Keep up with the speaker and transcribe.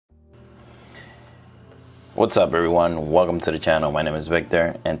What's up everyone, welcome to the channel. My name is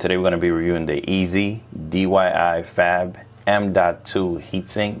Victor and today we're going to be reviewing the EZDIY-FAB M.2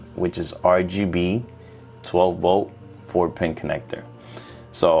 heatsink, which is RGB 12 volt 4-pin connector.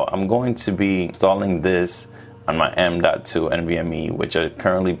 So I'm going to be installing this on my M.2 NVMe, which I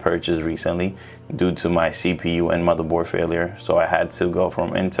currently purchased recently due to my CPU and motherboard failure. So I had to go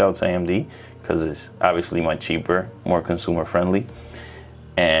from Intel to AMD because it's obviously much cheaper, more consumer friendly.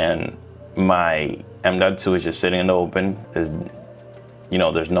 And my M.2 is just sitting in the open. There's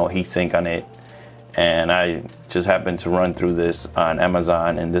no heatsink on it. And I just happened to run through this on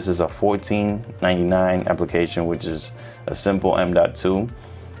Amazon, and this is a $14.99 application, which is a simple M.2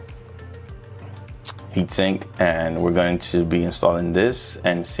 heatsink, and we're going to be installing this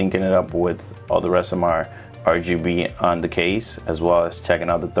and syncing it up with all the rest of our RGB on the case, as well as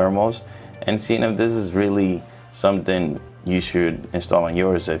checking out the thermals and seeing if this is really something you should install on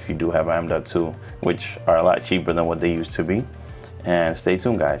yours if you do have an M.2, which are a lot cheaper than what they used to be. And stay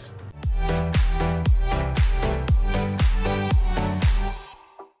tuned, guys.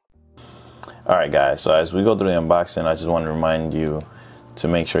 Alright guys, so as we go through the unboxing, I just want to remind you to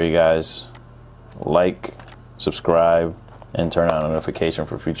make sure you guys like, subscribe, and turn on notification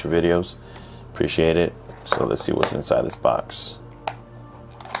for future videos. Appreciate it. So let's see what's inside this box.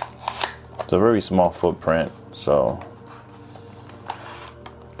 It's a very small footprint, so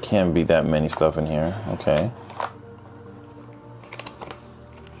can't be that many stuff in here. Okay.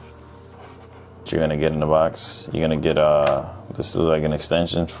 What you're gonna get in the box, you're gonna get this is like an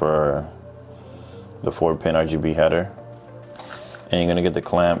extension for the 4-pin RGB header. And you're gonna get the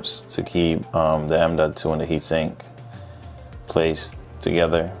clamps to keep the M.2 and the heatsink placed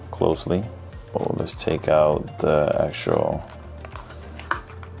together closely. Oh, let's take out the actual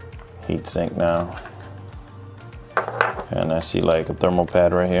heatsink now. And I see like a thermal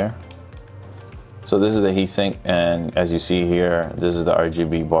pad right here. So this is the heatsink, and as you see here, this is the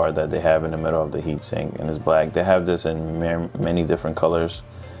RGB bar that they have in the middle of the heatsink, and it's black. They have this in many different colors.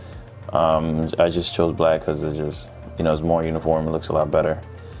 I just chose black because it's just, it's more uniform, it looks a lot better.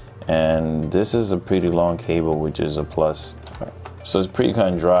 And this is a pretty long cable, which is a plus. So it's pretty cut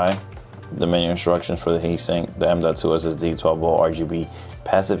and dry. The menu instructions for the heatsink, the M.2 SSD 12 volt RGB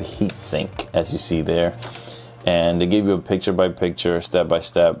passive heatsink, as you see there. And they give you a picture-by-picture,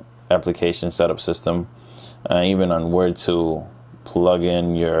 step-by-step application setup system, even on where to plug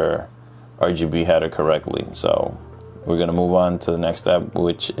in your RGB header correctly. So we're gonna move on to the next step,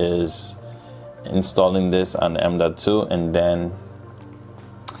 which is installing this on the M.2 and then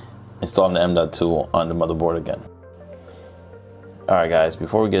installing the M.2 on the motherboard again. Alright guys,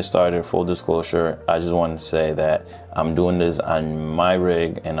 before we get started, full disclosure, I just want to say that I'm doing this on my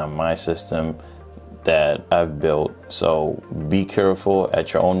rig and on my system that I've built. So be careful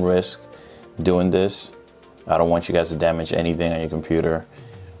at your own risk doing this. I don't want you guys to damage anything on your computer.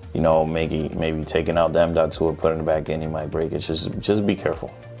 Maybe taking out the M.2 or putting it back in, you might break it. Just be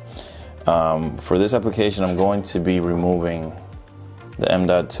careful. For this application, I'm going to be removing the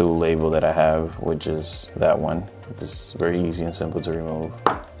M.2 label that I have, which is that one. It's very easy and simple to remove.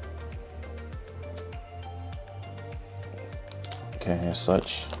 Okay, as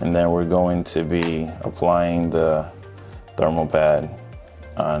such. And then we're going to be applying the thermal pad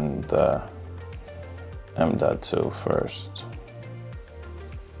on the M.2 first.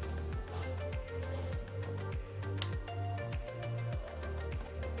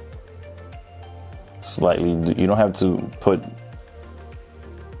 Slightly, you don't have to put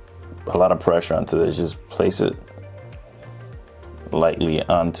a lot of pressure onto this, just place it lightly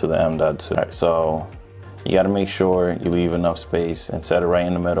onto the M.2. Right, so you got to make sure you leave enough space and set it right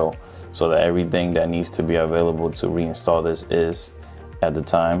in the middle so that everything that needs to be available to reinstall this is at the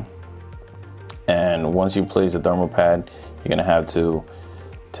time. And once you place the thermal pad, you're gonna have to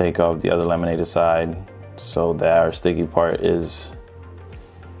take off the other laminated side so that our sticky part is,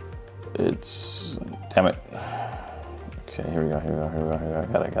 damn it. Okay, here we go.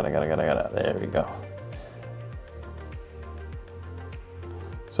 Got it. There we go.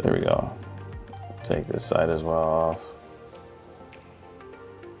 So here we go. Take this side as well off.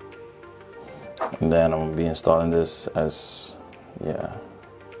 And then I'm gonna be installing this as, yep,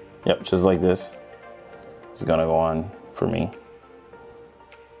 just like this. It's gonna go on for me.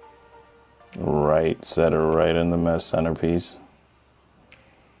 Right, set it right in the mesh centerpiece.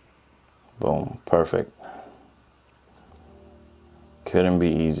 Boom, perfect. Couldn't be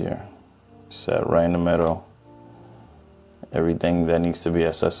easier. Set right in the middle. Everything that needs to be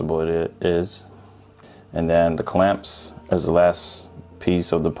accessible, it is. And then the clamps is the last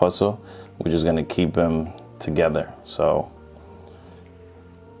piece of the puzzle, which is going to keep them together. So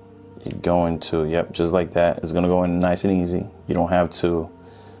you're going to, yep, just like that. It's gonna go in nice and easy. You don't have to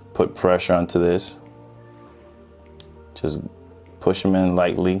put pressure onto this. Just push them in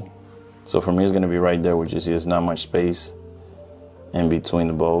lightly. So for me, it's gonna be right there, which you see there's not much space in between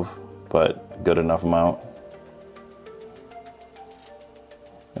the both, but good enough amount.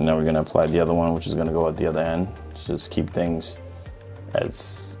 And then we're gonna apply the other one, which is gonna go at the other end. Just keep things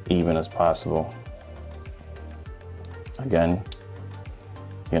as even as possible. Again,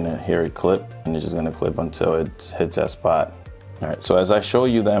 you're gonna hear it clip, and it's just gonna clip until it hits that spot. All right, so as I show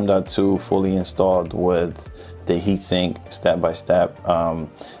you the M.2 fully installed with the heatsink step by step,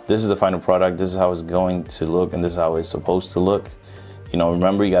 this is the final product. This is how it's going to look, and this is how it's supposed to look. You know,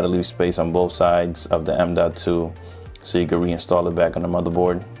 remember, you gotta leave space on both sides of the M.2 so you can reinstall it back on the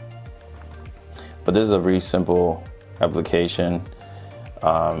motherboard. But this is a very simple application.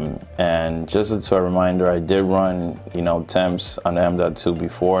 And just as a reminder, I did run, you know, temps on the M.2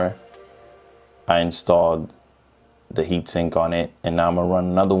 before I installed the heatsink on it, and now I'm gonna run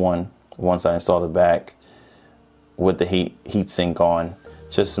another one once I install it back with the heatsink on,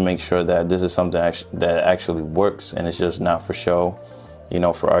 just to make sure that this is something that actually works, and it's just not for show, you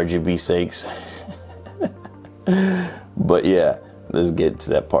know, for RGB sakes. But yeah, let's get to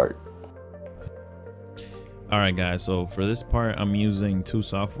that part. All right, guys, so for this part, I'm using two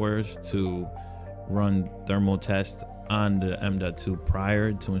softwares to run thermal test on the M.2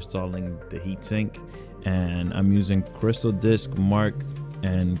 prior to installing the heatsink. And I'm using Crystal Disk Mark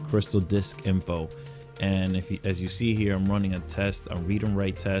and Crystal Disk Info. And as you see here, I'm running a test, a read and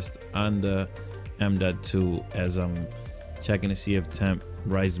write test on the M.2 as I'm checking to see if temp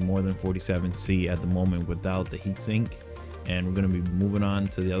rises more than 47C at the moment without the heatsink. And we're gonna be moving on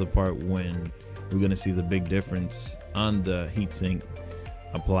to the other part when we're gonna see the big difference on the heatsink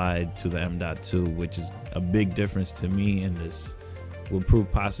applied to the M.2, which is a big difference to me, and this will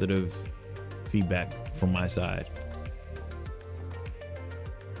prove positive feedback from my side.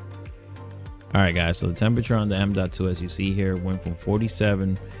 All right, guys, so the temperature on the M.2, as you see here, went from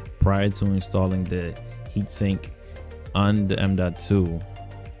 47 prior to installing the heatsink on the M.2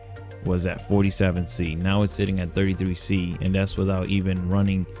 was at 47C. Now it's sitting at 33C, and that's without even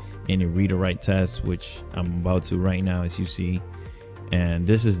running any read or write tests, which I'm about to right now, as you see. And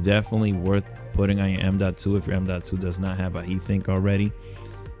this is definitely worth putting on your M.2 if your M.2 does not have a heatsink already.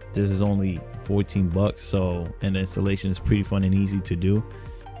 This is only 14 bucks, so, and the installation is pretty fun and easy to do,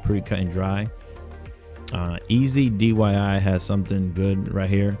 pretty cut and dry. EZDIY has something good right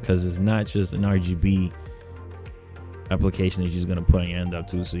here, because it's not just an RGB application that you're just gonna put on your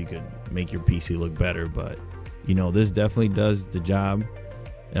M.2 so you can make your PC look better, but you know, this definitely does the job.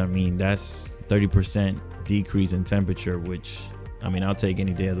 I mean, that's 30% decrease in temperature, which, I mean, I'll take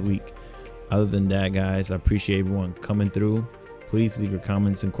any day of the week. Other than that, guys, I appreciate everyone coming through. Please leave your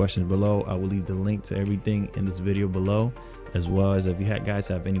comments and questions below. I will leave the link to everything in this video below, as well as if you guys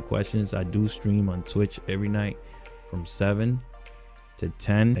have any questions. I do stream on Twitch every night from 7 to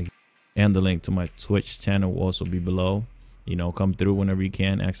 10, and the link to my Twitch channel will also be below. You know, come through whenever you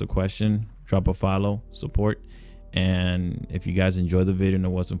can, ask a question, drop a follow, support. And if you guys enjoyed the video and it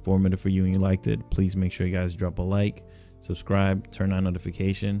was informative for you and you liked it, please make sure you guys drop a like, subscribe, turn on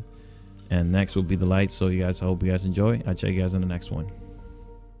notification, and next will be the lights. So you guys, I hope you guys enjoy. I'll check you guys in the next one.